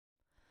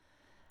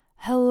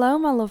Hello,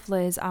 my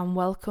lovelies, and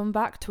welcome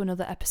back to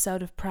another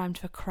episode of Primed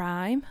for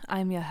Crime.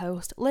 I'm your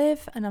host,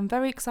 Liv, and I'm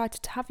very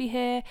excited to have you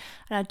here,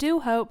 and I do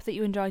hope that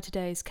you enjoy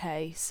today's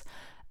case,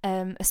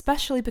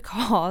 especially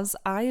because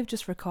I have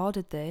just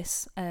recorded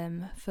this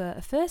for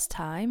a first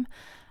time,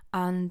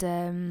 and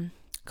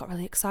got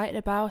really excited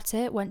about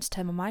it, went to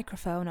turn my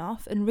microphone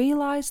off, and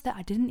realised that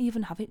I didn't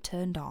even have it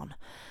turned on.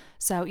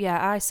 So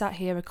yeah, I sat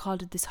here,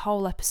 recorded this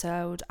whole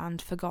episode,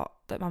 and forgot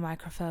that my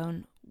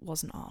microphone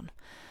wasn't on.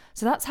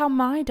 So that's how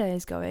my day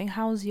is going.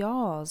 How's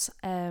yours?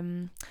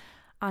 And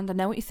I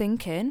know what you're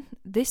thinking.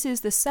 This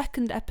is the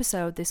second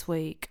episode this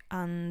week,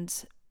 and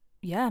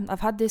yeah,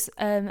 I've had this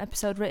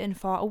episode written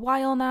for a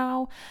while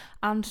now,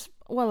 and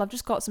well, I've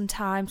just got some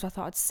time, so I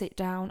thought I'd sit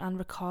down and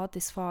record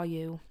this for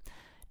you.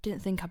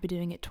 Didn't think I'd be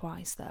doing it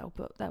twice though,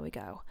 but there we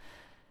go.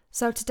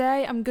 So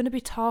today I'm going to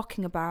be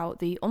talking about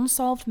the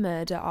unsolved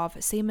murder of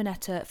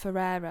Simonetta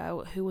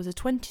Ferrero, who was a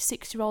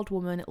 26-year-old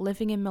woman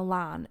living in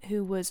Milan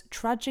who was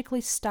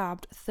tragically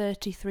stabbed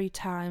 33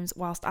 times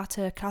whilst at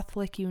her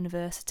Catholic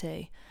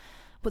university.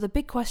 But the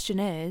big question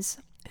is,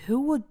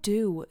 who would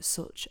do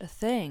such a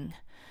thing?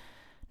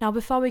 Now,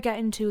 before we get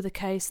into the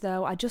case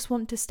though, I just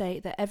want to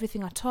state that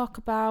everything I talk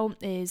about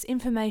is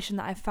information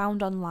that I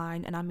found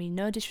online, and I mean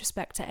no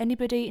disrespect to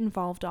anybody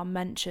involved or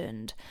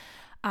mentioned.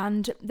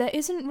 And there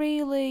isn't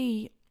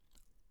really,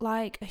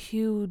 a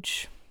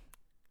huge,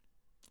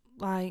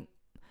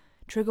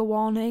 trigger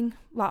warning.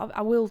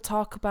 I will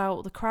talk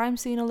about the crime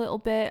scene a little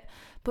bit,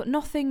 but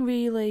nothing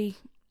really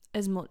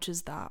as much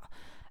as that.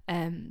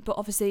 But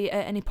obviously,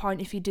 at any point,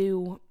 if you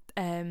do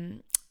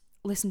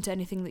listen to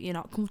anything that you're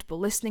not comfortable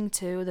listening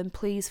to, then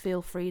please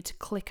feel free to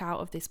click out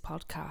of this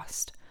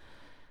podcast.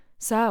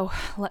 So,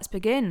 let's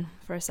begin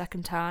for a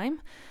second time.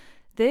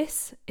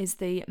 This is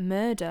the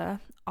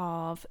murder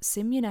of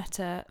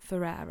Simonetta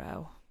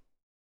Ferrero.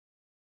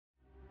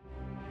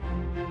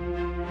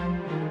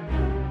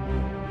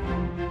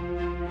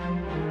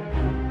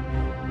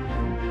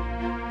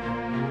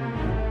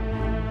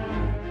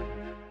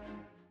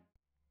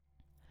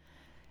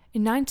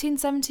 In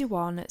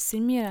 1971,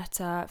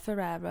 Simonetta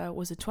Ferrero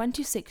was a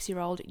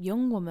 26-year-old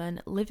young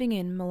woman living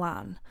in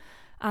Milan.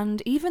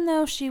 And even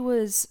though she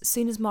was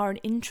seen as more an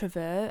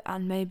introvert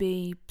and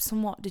maybe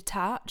somewhat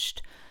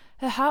detached,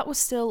 her heart was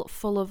still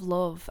full of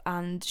love,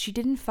 and she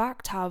did in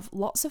fact have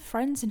lots of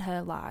friends in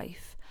her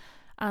life.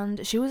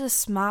 And she was a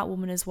smart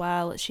woman as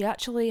well. She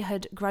actually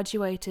had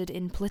graduated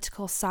in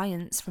political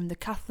science from the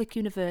Catholic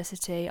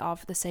University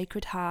of the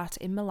Sacred Heart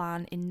in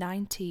Milan in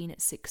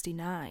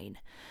 1969.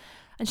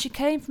 And she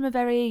came from a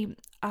very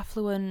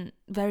affluent,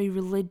 very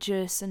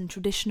religious and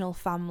traditional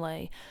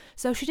family.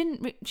 So she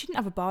didn't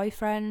have a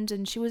boyfriend,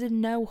 and she was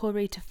in no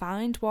hurry to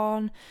find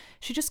one.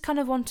 She just kind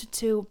of wanted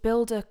to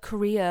build a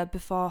career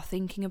before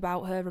thinking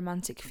about her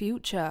romantic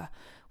future,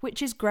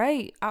 which is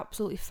great,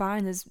 absolutely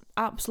fine. There's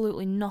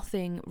absolutely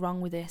nothing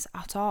wrong with this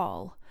at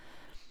all.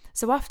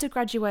 So after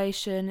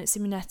graduation,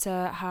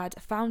 Simonetta had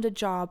found a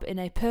job in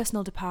a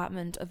personal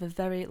department of a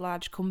very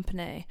large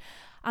company.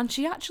 And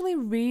she actually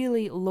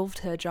really loved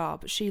her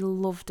job. She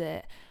loved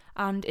it.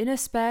 And in her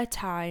spare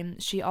time,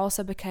 she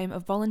also became a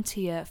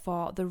volunteer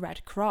for the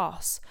Red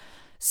Cross.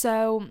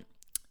 So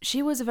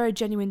she was a very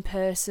genuine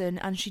person,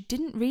 and she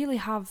didn't really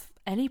have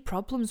any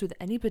problems with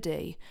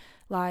anybody.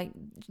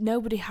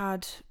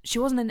 She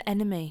wasn't an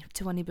enemy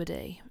to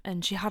anybody,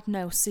 and she had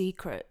no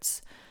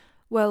secrets.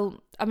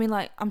 Well, I mean,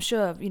 I'm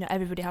sure,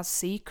 everybody has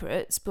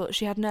secrets, but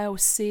she had no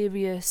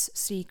serious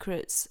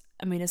secrets,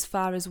 as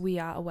far as we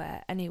are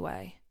aware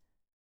anyway.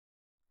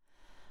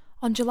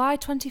 On July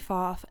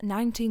 24th,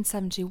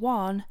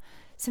 1971,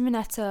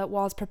 Simonetta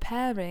was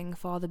preparing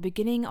for the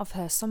beginning of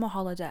her summer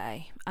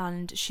holiday,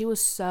 and she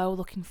was so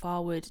looking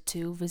forward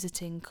to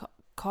visiting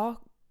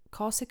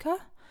Corsica.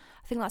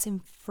 I think that's in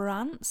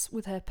France,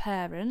 with her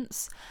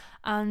parents.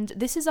 And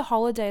this is a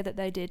holiday that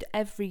they did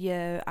every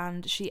year,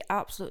 and she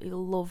absolutely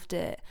loved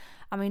it.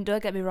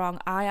 Don't get me wrong,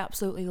 I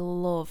absolutely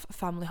love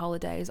family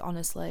holidays,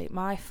 honestly.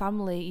 My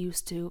family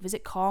used to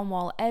visit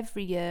Cornwall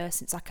every year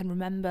since I can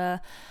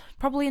remember,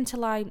 probably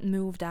until I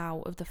moved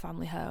out of the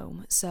family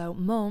home. So,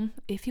 Mum,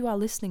 if you are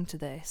listening to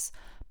this,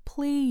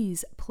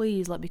 please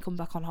let me come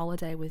back on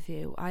holiday with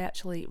you. I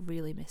actually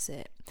really miss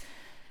it.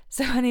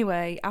 So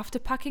anyway, after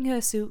packing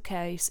her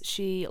suitcase,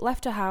 she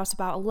left her house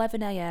about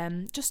 11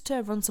 a.m. just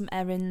to run some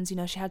errands.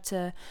 She had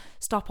to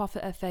stop off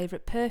at her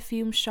favourite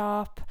perfume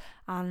shop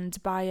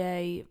and buy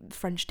a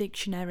French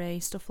dictionary,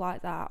 stuff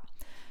like that.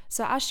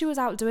 So as she was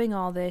out doing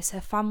all this,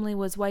 her family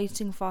was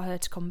waiting for her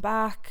to come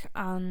back,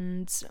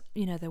 and,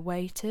 they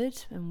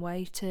waited and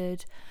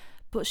waited,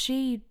 but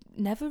she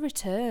never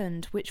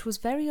returned, which was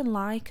very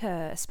unlike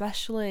her,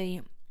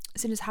 especially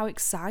seeing as how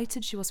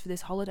excited she was for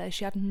this holiday.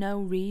 She had no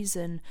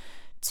reason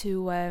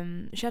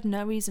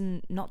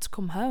not to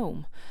come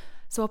home.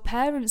 So her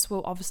parents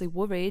were obviously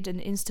worried and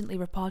instantly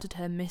reported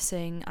her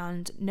missing,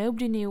 and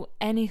nobody knew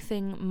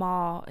anything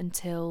more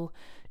until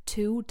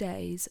 2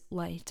 days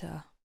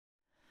later.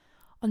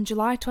 On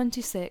July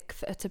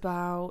 26th at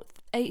about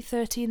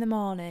 8:30 in the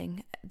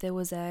morning, there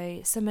was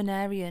a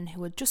seminarian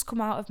who had just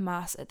come out of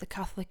Mass at the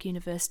Catholic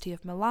University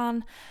of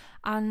Milan,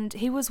 and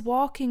he was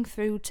walking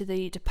through to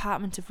the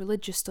Department of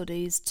Religious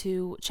Studies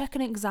to check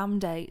an exam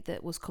date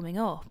that was coming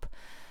up.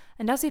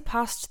 And as he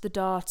passed the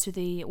door to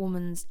the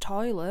woman's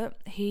toilet,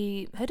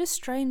 he heard a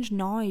strange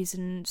noise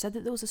and said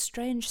that there was a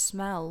strange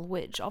smell,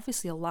 which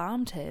obviously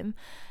alarmed him,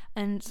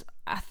 and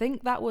I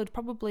think that would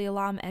probably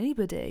alarm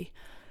anybody.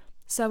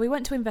 So we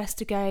went to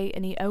investigate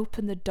and he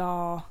opened the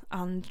door,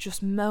 and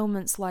just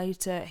moments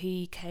later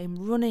he came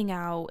running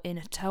out in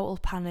a total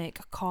panic,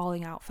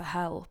 calling out for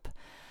help.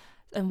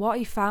 And what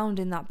he found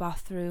in that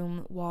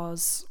bathroom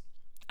was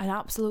an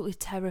absolutely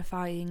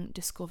terrifying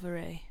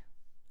discovery.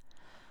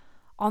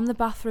 On the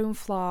bathroom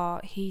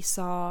floor he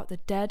saw the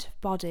dead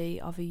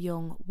body of a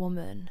young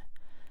woman,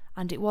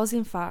 and it was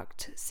in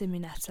fact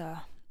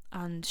Simonetta,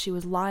 and she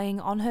was lying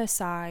on her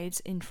side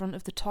in front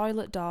of the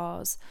toilet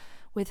doors,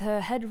 with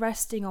her head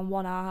resting on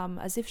one arm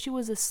as if she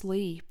was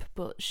asleep,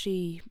 but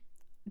she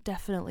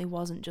definitely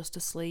wasn't just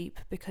asleep,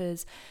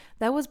 because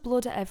there was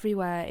blood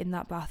everywhere in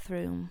that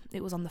bathroom.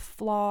 It was on the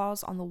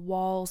floors, on the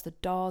walls, the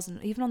doors,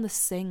 and even on the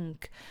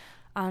sink.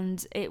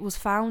 And it was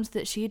found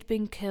that she had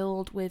been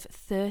killed with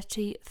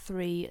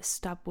 33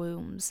 stab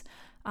wounds,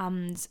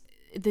 and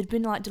they'd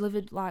been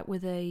delivered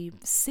with a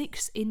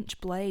 6-inch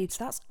blade.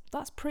 So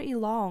that's pretty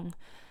long.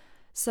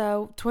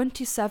 So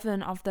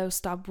 27 of those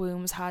stab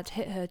wounds had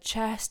hit her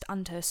chest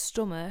and her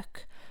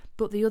stomach,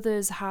 but the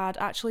others had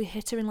actually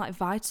hit her in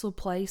vital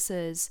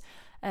places.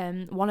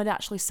 One had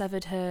actually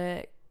severed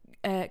her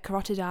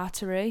carotid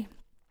artery,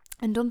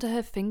 and under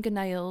her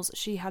fingernails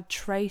she had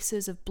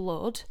traces of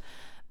blood,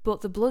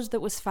 but the blood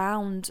that was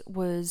found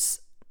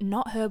was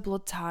not her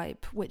blood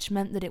type, which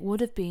meant that it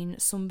would have been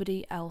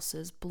somebody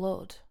else's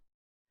blood.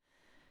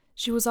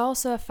 She was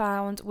also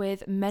found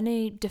with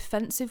many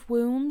defensive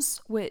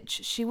wounds, which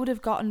she would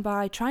have gotten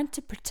by trying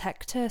to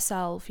protect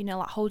herself,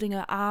 holding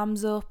her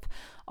arms up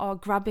or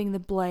grabbing the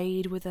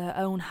blade with her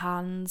own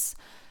hands.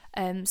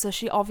 So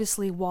she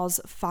obviously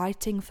was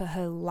fighting for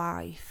her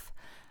life.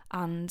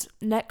 And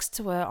next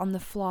to her on the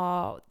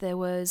floor, there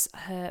was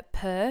her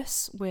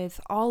purse with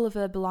all of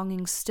her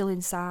belongings still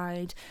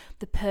inside,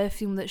 the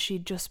perfume that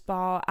she'd just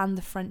bought, and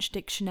the French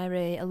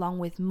dictionary, along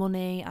with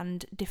money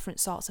and different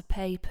sorts of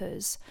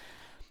papers.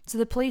 So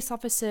the police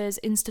officers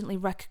instantly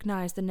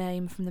recognised the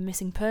name from the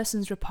missing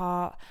persons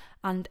report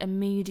and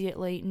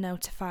immediately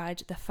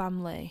notified the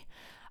family.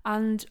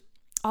 And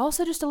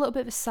also, just a little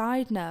bit of a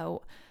side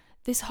note,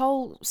 this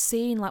whole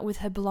scene, with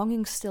her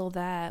belongings still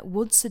there,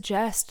 would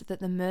suggest that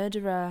the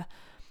murderer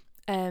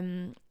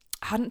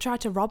hadn't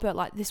tried to rob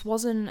her. This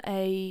wasn't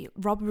a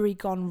robbery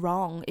gone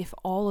wrong if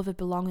all of her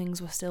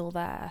belongings were still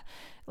there.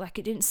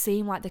 It didn't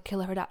seem like the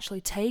killer had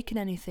actually taken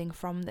anything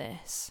from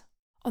this.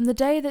 On the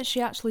day that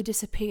she actually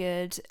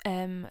disappeared,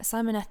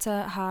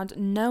 Simonetta had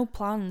no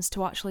plans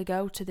to actually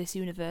go to this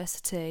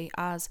university,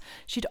 as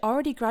she'd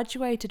already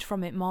graduated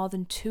from it more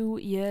than 2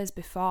 years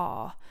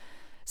before.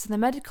 So the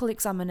medical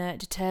examiner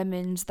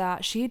determined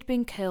that she had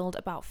been killed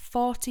about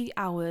 40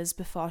 hours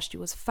before she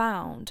was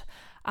found.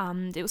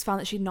 And it was found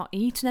that she'd not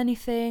eaten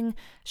anything,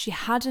 she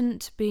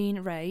hadn't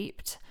been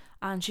raped,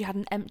 and she had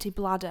an empty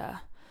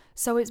bladder.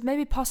 So it's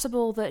maybe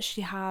possible that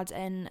she had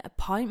an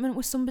appointment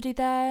with somebody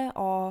there,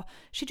 or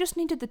she just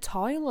needed the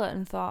toilet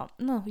and thought,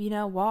 no, you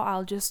know what,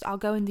 I'll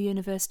go in the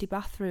university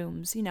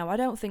bathrooms. I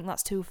don't think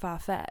that's too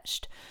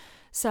far-fetched.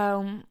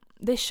 So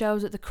this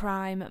shows that the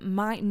crime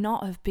might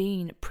not have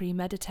been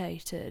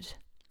premeditated.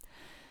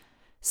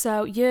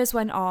 So years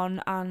went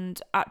on,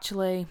 and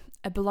actually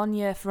a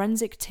Bologna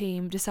forensic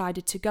team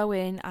decided to go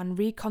in and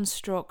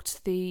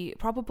reconstruct the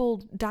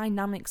probable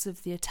dynamics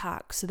of the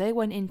attack. So they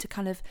went in to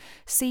kind of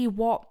see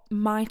what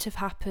might have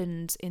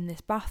happened in this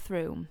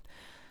bathroom.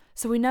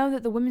 So we know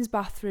that the women's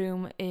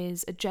bathroom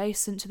is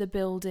adjacent to the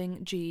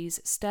building G's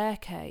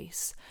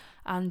staircase,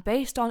 and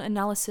based on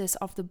analysis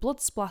of the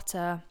blood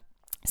splatter,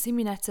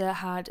 Simonetta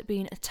had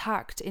been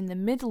attacked in the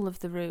middle of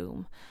the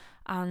room,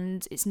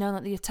 and it's known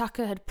that the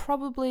attacker had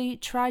probably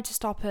tried to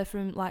stop her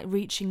from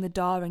reaching the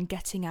door and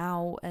getting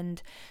out,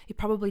 and he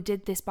probably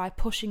did this by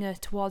pushing her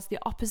towards the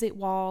opposite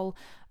wall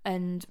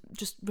and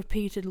just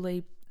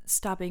repeatedly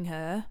stabbing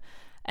her.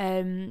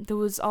 There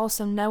was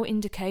also no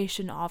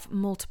indication of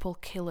multiple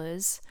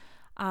killers,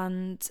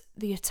 and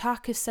the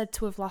attack is said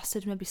to have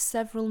lasted maybe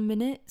several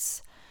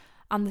minutes.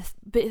 And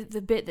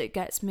the bit that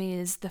gets me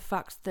is the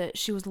fact that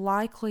she was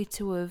likely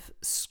to have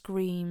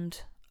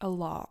screamed a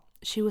lot.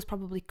 She was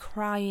probably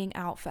crying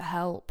out for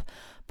help,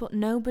 but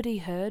nobody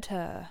heard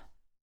her.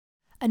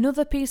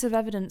 Another piece of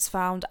evidence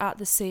found at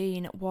the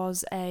scene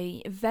was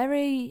a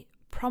very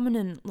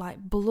prominent,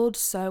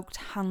 blood-soaked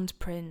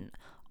handprint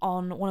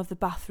on one of the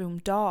bathroom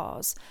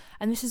doors,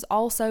 and this has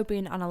also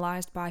been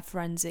analysed by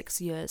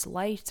forensics years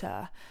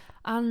later.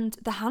 And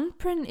the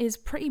handprint is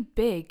pretty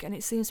big, and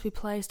it seems to be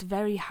placed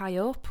very high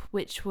up,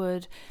 which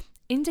would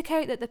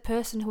indicate that the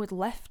person who had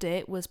left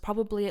it was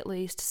probably at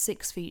least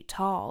 6 feet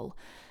tall.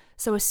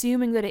 So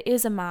assuming that it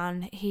is a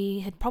man, he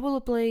had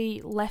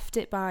probably left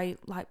it by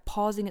like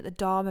pausing at the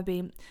door,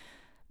 maybe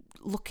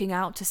looking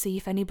out to see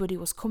if anybody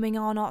was coming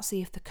or not,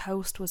 see if the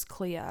coast was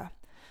clear.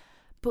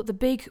 But the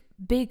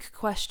big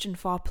question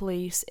for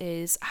police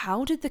is,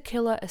 how did the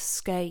killer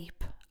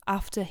escape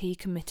after he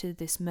committed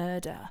this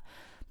murder?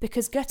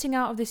 Because getting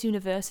out of this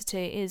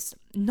university is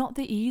not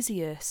the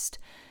easiest.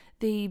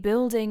 The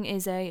building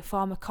is a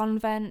former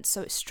convent,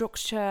 so its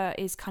structure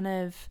is kind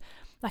of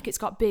like it's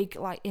got big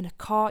like inner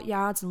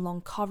courtyards and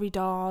long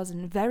corridors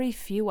and very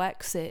few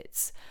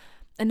exits.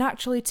 And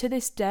actually to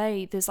this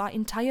day, there's like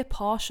entire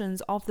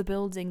portions of the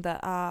building that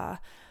are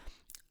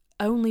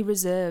only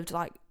reserved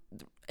like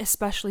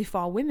especially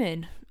for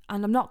women.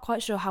 And I'm not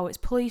quite sure how it's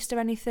policed or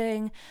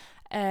anything.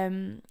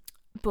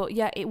 But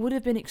yeah, it would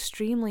have been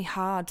extremely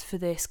hard for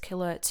this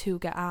killer to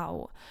get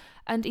out.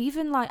 And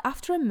even like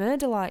after a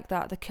murder like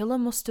that, the killer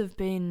must have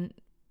been,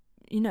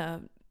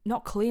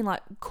 not clean,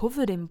 like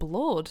covered in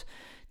blood,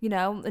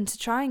 and to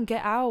try and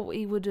get out,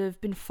 he would have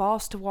been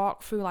forced to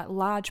walk through like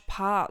large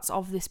parts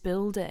of this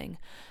building.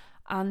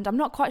 And I'm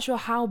not quite sure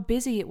how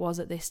busy it was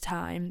at this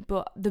time,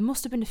 but there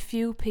must have been a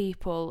few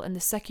people and the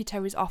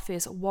secretary's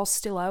office was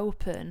still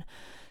open.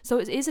 So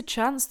it is a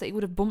chance that he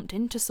would have bumped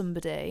into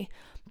somebody,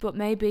 but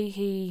maybe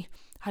he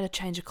had a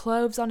change of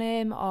clothes on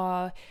him,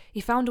 or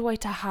he found a way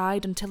to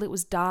hide until it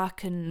was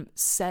dark and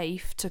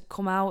safe to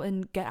come out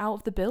and get out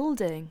of the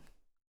building.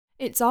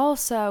 It's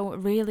also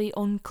really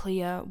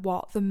unclear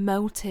what the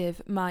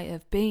motive might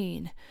have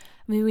been.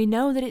 I mean, we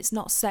know that it's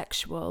not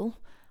sexual,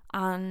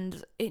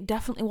 and it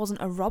definitely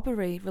wasn't a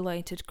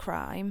robbery-related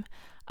crime,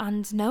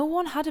 and no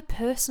one had a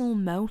personal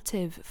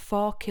motive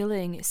for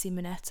killing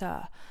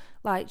Simonetta.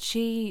 Like,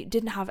 she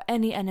didn't have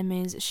any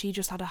enemies, she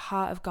just had a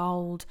heart of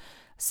gold.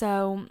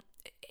 So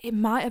it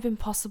might have been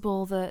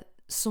possible that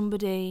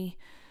somebody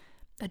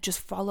had just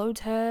followed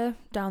her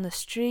down the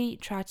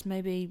street, tried to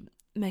maybe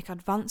make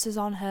advances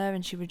on her,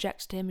 and she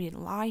rejected him, he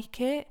didn't like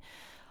it.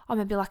 Or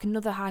maybe like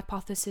another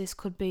hypothesis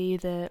could be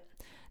that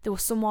there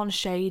was someone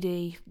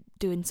shady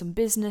doing some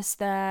business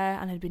there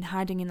and had been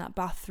hiding in that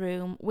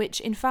bathroom,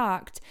 which in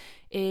fact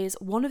is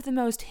one of the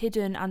most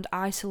hidden and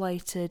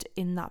isolated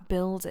in that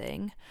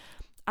building.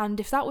 And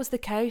if that was the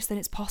case, then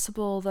it's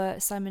possible that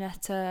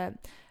Simonetta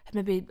had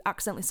maybe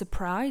accidentally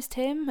surprised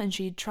him and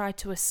she tried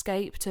to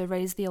escape to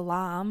raise the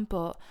alarm,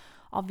 but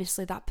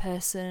obviously that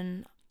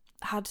person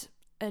had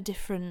a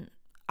different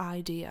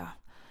idea.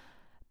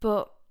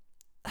 But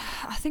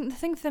I think the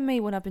thing for me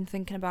when I've been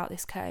thinking about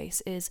this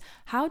case is,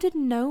 how did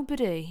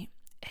nobody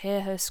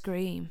hear her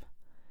scream?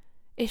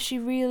 If she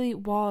really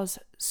was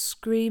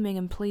screaming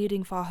and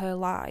pleading for her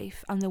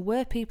life and there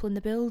were people in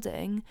the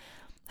building,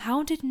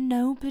 how did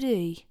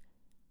nobody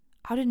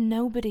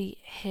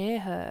hear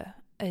her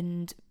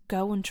and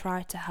go and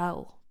try to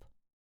help?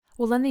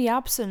 Well, in the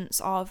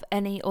absence of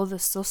any other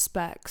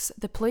suspects,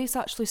 the police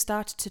actually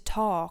started to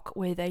talk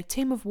with a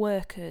team of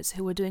workers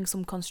who were doing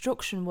some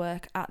construction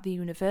work at the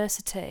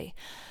university.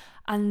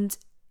 And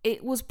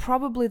it was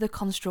probably the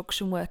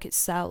construction work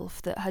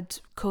itself that had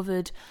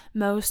covered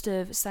most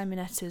of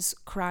Simonetta's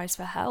cries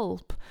for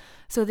help.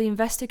 So the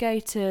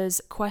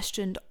investigators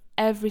questioned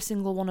every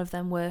single one of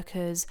them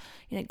workers,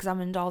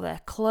 examined all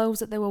their clothes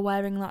that they were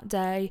wearing that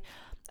day,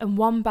 and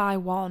one by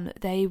one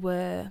they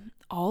were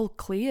all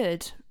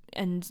cleared,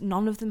 and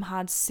none of them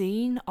had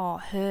seen or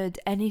heard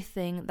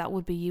anything that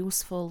would be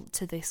useful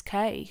to this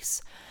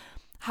case.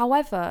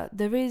 However,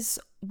 there is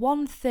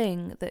one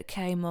thing that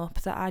came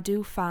up that I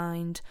do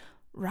find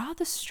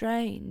rather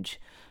strange.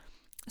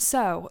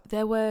 So,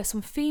 there were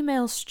some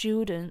female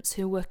students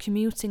who were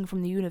commuting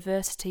from the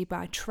university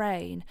by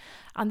train,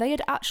 and they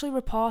had actually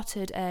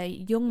reported a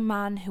young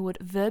man who had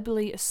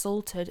verbally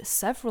assaulted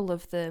several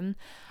of them,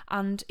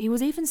 and he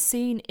was even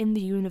seen in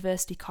the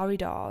university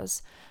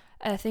corridors.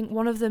 I think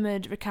one of them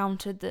had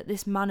recounted that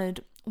this man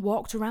had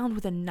walked around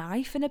with a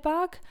knife in a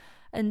bag,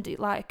 and it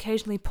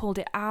occasionally pulled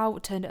it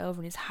out, turned it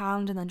over in his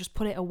hand, and then just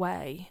put it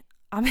away.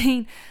 I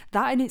mean,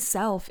 that in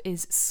itself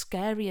is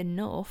scary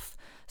enough.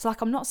 So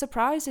I'm not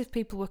surprised if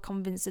people were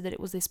convinced that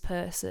it was this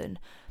person.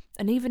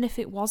 And even if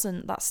it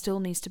wasn't, that still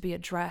needs to be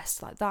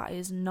addressed. That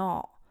is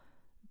not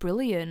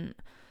brilliant.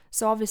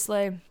 So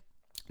obviously,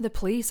 the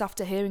police,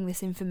 after hearing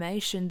this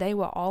information, they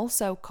were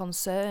also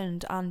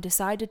concerned and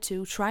decided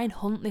to try and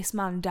hunt this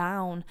man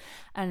down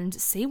and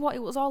see what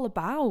it was all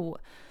about.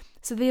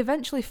 So they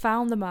eventually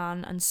found the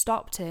man and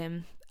stopped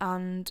him,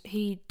 and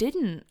he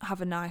didn't have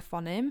a knife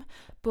on him,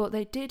 but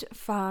they did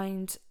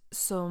find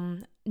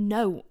some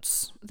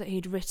notes that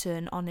he'd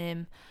written on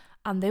him,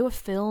 and they were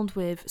filled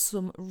with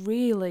some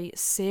really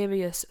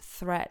serious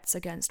threats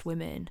against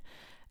women,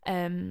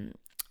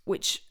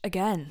 which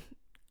again,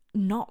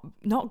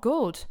 not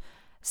good.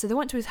 So they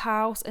went to his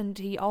house, and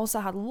he also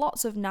had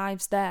lots of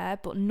knives there,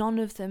 but none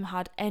of them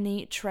had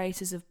any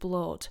traces of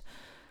blood.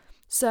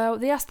 So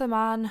they asked the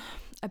man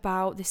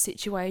about this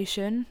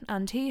situation,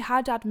 and he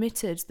had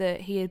admitted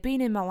that he had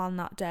been in Milan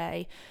that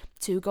day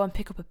to go and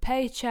pick up a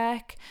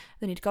paycheck,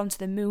 then he'd gone to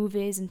the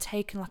movies and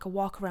taken a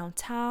walk around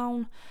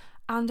town,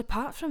 and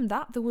apart from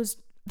that there was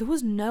there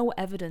was no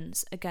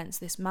evidence against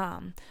this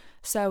man.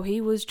 So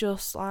he was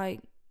just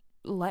like,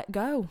 let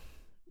go.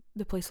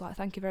 The police were like,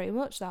 thank you very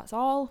much, that's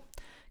all.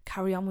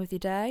 Carry on with your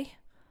day.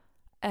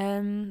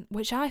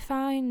 Which I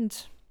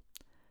find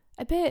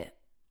a bit,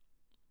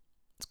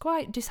 it's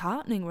quite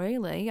disheartening,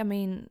 really. I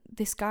mean,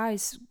 this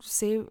guy's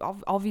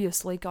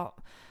obviously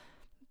got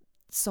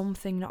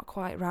something not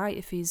quite right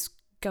if he's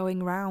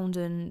going around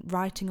and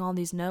writing all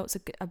these notes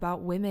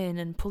about women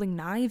and pulling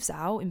knives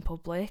out in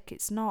public.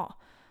 It's not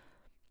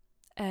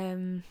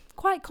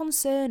quite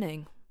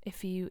concerning,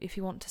 if you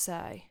want to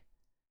say.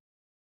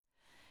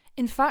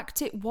 In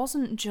fact, it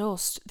wasn't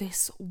just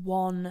this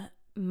one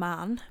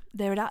man.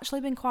 There had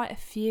actually been quite a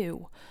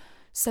few.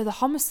 So the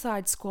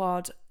homicide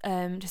squad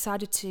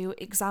decided to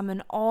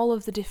examine all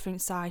of the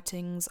different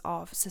sightings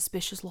of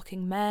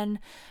suspicious-looking men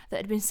that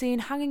had been seen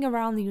hanging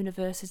around the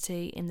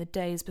university in the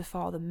days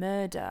before the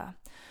murder.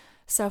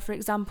 So, for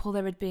example,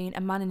 there had been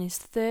a man in his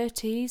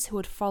 30s who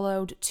had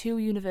followed 2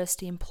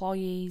 university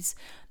employees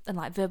and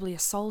verbally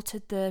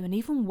assaulted them and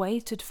even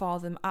waited for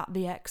them at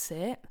the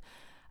exit.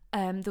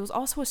 There was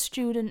also a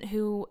student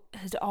who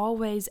had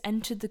always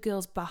entered the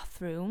girls'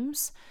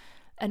 bathrooms,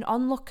 an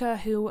onlooker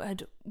who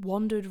had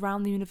wandered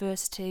around the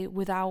university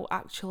without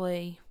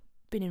actually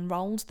being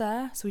enrolled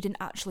there, so he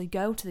didn't actually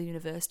go to the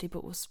university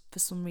but was for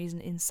some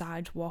reason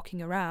inside walking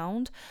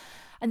around.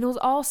 And there was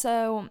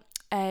also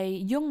a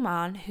young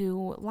man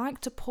who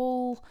liked to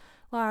pull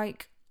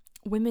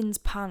women's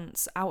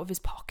pants out of his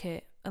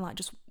pocket and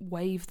just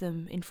wave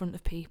them in front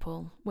of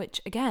people, which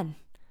again,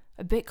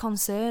 a bit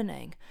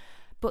concerning.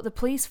 But the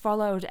police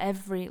followed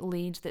every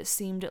lead that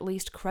seemed at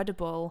least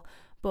credible,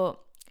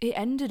 but it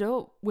ended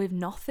up with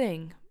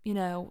nothing,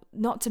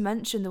 not to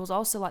mention there was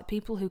also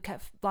people who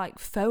kept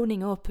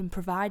phoning up and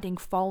providing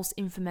false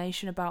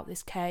information about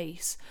this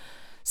case.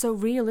 So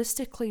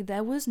realistically,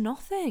 there was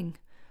nothing.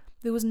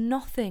 There was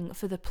nothing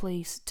for the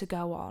police to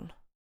go on.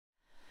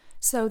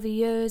 So the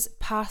years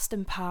passed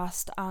and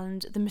passed,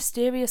 and the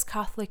mysterious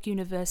Catholic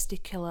university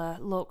killer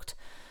looked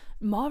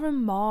more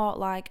and more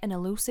like an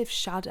elusive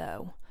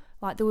shadow.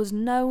 There was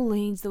no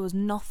leads, there was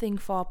nothing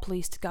for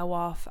police to go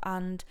off,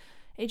 and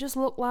it just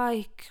looked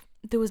like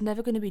there was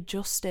never going to be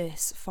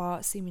justice for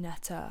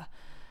Simonetta.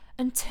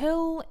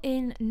 Until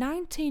in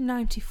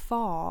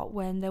 1994,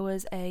 when there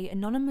was an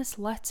anonymous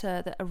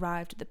letter that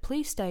arrived at the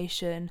police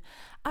station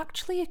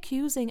actually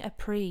accusing a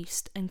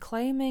priest and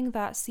claiming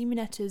that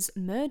Simonetta's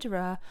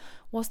murderer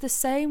was the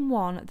same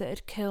one that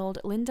had killed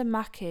Linda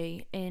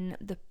Mackey in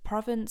the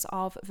province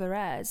of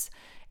Varese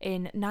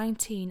in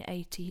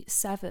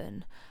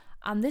 1987.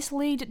 And this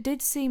lead did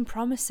seem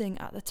promising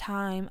at the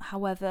time.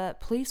 However,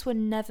 police were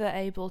never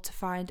able to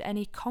find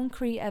any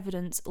concrete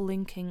evidence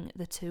linking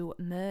the 2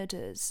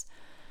 murders.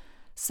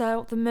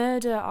 So the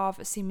murder of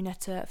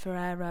Simonetta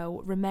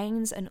Ferrero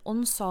remains an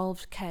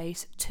unsolved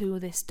case to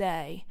this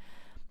day.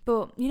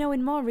 But,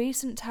 in more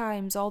recent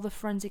times, all the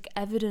forensic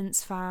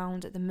evidence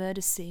found at the murder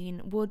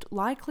scene would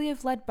likely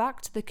have led back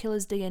to the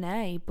killer's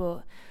DNA,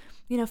 but,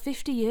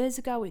 50 years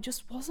ago it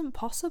just wasn't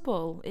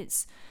possible.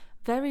 It's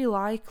very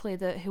likely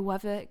that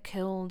whoever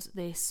killed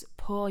this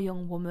poor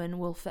young woman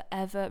will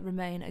forever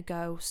remain a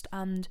ghost,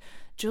 and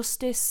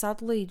justice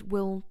sadly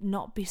will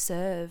not be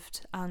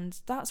served,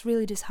 and that's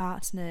really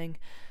disheartening.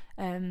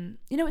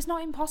 It's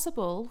not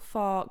impossible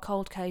for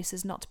cold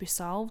cases not to be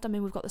solved. I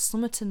mean, we've got the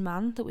Somerton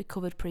man that we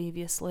covered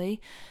previously.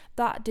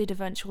 That did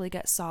eventually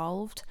get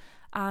solved,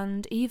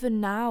 and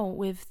even now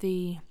with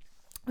the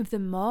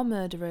Moore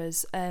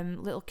murderers,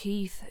 little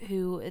Keith,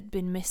 who had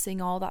been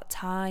missing all that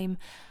time,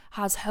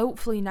 has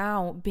hopefully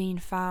now been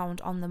found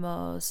on the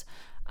moors.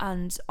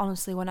 And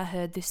honestly, when I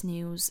heard this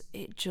news,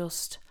 it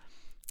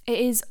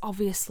is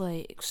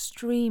obviously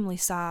extremely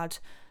sad,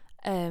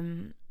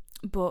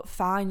 but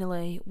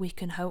finally we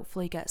can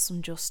hopefully get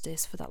some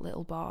justice for that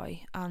little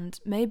boy, and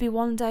maybe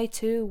one day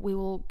too we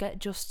will get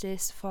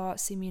justice for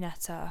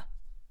Simonetta.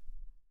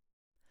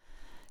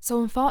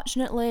 So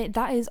unfortunately,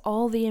 that is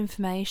all the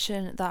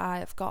information that I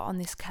have got on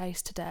this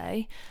case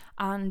today,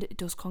 and it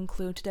does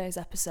conclude today's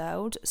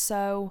episode.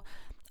 So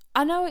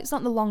I know it's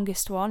not the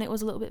longest one, it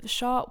was a little bit of a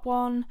short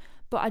one,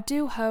 but I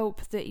do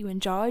hope that you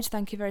enjoyed.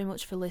 Thank you very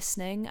much for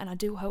listening, and I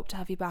do hope to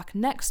have you back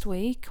next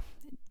week.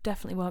 It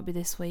definitely won't be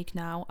this week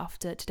now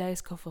after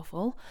today's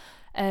kerfuffle.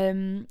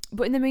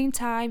 But in the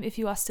meantime, if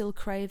you are still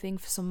craving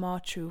for some more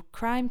true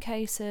crime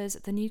cases,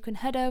 then you can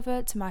head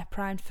over to my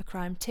Primed for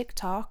Crime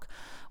TikTok,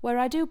 where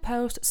I do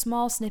post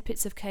small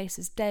snippets of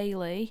cases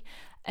daily.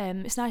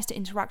 It's nice to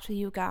interact with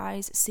you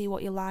guys, see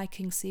what you're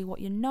liking, see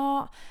what you're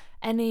not.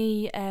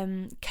 Any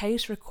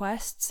case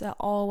requests are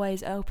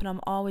always open.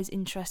 I'm always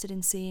interested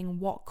in seeing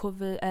what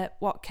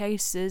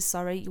cases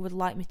you would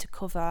like me to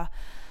cover.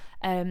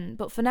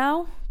 But for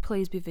now,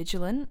 please be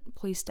vigilant,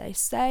 please stay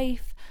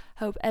safe.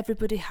 Hope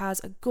everybody has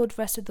a good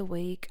rest of the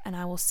week, and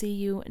I will see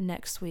you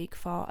next week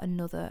for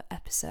another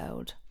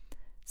episode.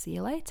 See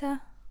you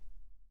later.